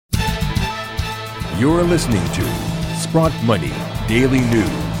You're listening to Sprott Money Daily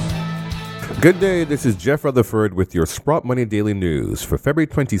News. Good day, this is Jeff Rutherford with your Sprott Money Daily News for February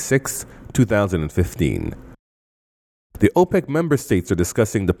 26, 2015. The OPEC member states are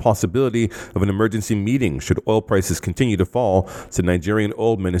discussing the possibility of an emergency meeting should oil prices continue to fall, said Nigerian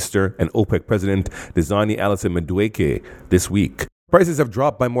oil minister and OPEC president Dizzani Alison Madueke this week. Prices have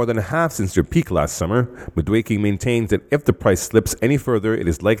dropped by more than half since their peak last summer. Madueke maintains that if the price slips any further, it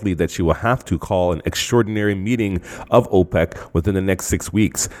is likely that she will have to call an extraordinary meeting of OPEC within the next 6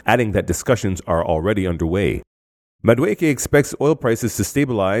 weeks, adding that discussions are already underway. Madueke expects oil prices to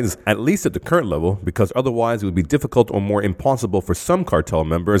stabilize, at least at the current level, because otherwise it would be difficult or more impossible for some cartel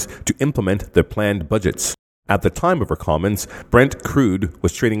members to implement their planned budgets. At the time of her comments, Brent crude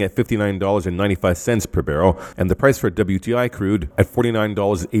was trading at $59.95 per barrel, and the price for WTI crude at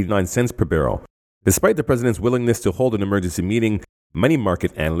 $49.89 per barrel. Despite the president's willingness to hold an emergency meeting, many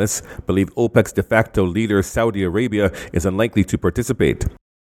market analysts believe OPEC's de facto leader, Saudi Arabia, is unlikely to participate.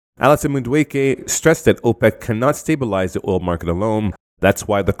 Alison Madueke stressed that OPEC cannot stabilize the oil market alone. That's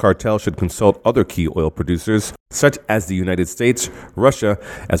why the cartel should consult other key oil producers, such as the United States, Russia,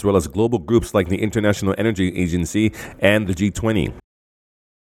 as well as global groups like the International Energy Agency and the G20.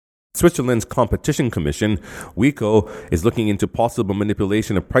 Switzerland's Competition Commission, WICO, is looking into possible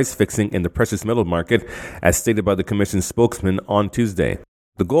manipulation of price fixing in the precious metal market, as stated by the Commission's spokesman on Tuesday.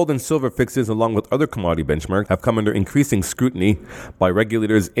 The gold and silver fixes, along with other commodity benchmarks, have come under increasing scrutiny by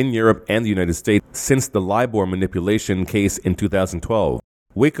regulators in Europe and the United States since the LIBOR manipulation case in 2012.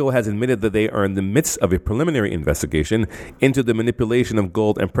 WICO has admitted that they are in the midst of a preliminary investigation into the manipulation of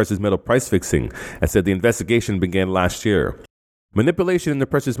gold and precious metal price fixing, and said the investigation began last year. Manipulation in the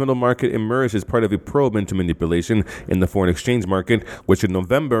precious metal market emerged as part of a probe into manipulation in the foreign exchange market, which in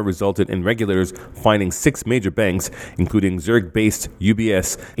November resulted in regulators fining 6 major banks, including Zurich-based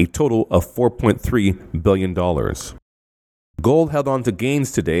UBS, a total of $4.3 billion. Gold held on to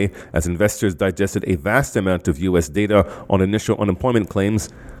gains today as investors digested a vast amount of U.S. data on initial unemployment claims,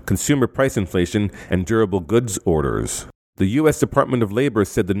 consumer price inflation, and durable goods orders. The U.S. Department of Labor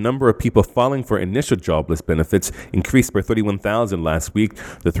said the number of people filing for initial jobless benefits increased by 31,000 last week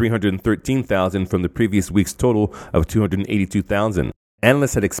to 313,000 from the previous week's total of 282,000.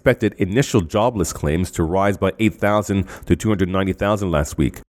 Analysts had expected initial jobless claims to rise by 8,000 to 290,000 last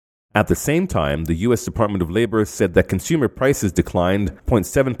week. At the same time, the U.S. Department of Labor said that consumer prices declined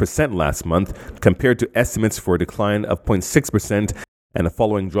 0.7% last month compared to estimates for a decline of 0.6% and a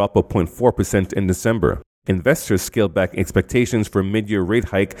following drop of 0.4% in December. Investors scaled back expectations for a mid-year rate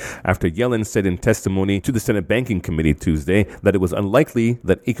hike after Yellen said in testimony to the Senate Banking Committee Tuesday that it was unlikely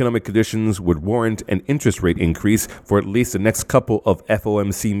that economic conditions would warrant an interest rate increase for at least the next couple of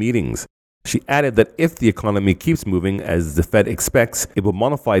FOMC meetings. She added that if the economy keeps moving as the Fed expects, it will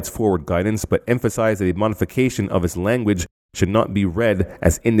modify its forward guidance, but emphasized that a modification of its language should not be read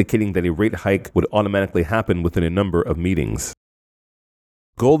as indicating that a rate hike would automatically happen within a number of meetings.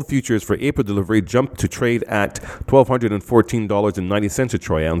 Gold futures for April delivery jumped to trade at $1,214.90 a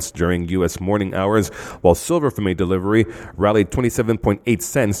troy ounce during U.S. morning hours, while silver for May delivery rallied 27.8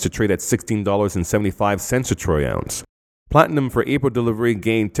 cents to trade at $16.75 a troy ounce. Platinum for April delivery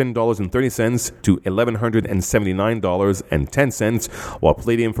gained $10.30 to $1,179.10, while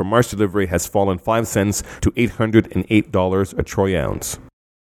palladium for March delivery has fallen 5 cents to $808 a troy ounce.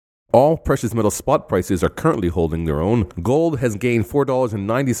 All precious metal spot prices are currently holding their own. Gold has gained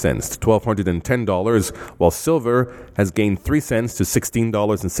 $4.90 to $1,210, while silver has gained 3 cents to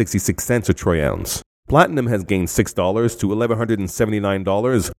 $16.66 a troy ounce. Platinum has gained $6 to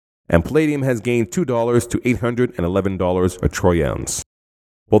 $1,179, and palladium has gained $2 to $811 a troy ounce.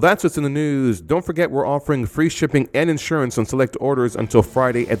 Well, that's what's in the news. Don't forget we're offering free shipping and insurance on select orders until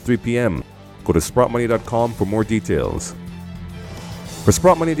Friday at 3 p.m. Go to SprottMoney.com for more details. For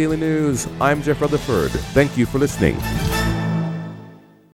Sprott Money Daily News, I'm Jeff Rutherford. Thank you for listening.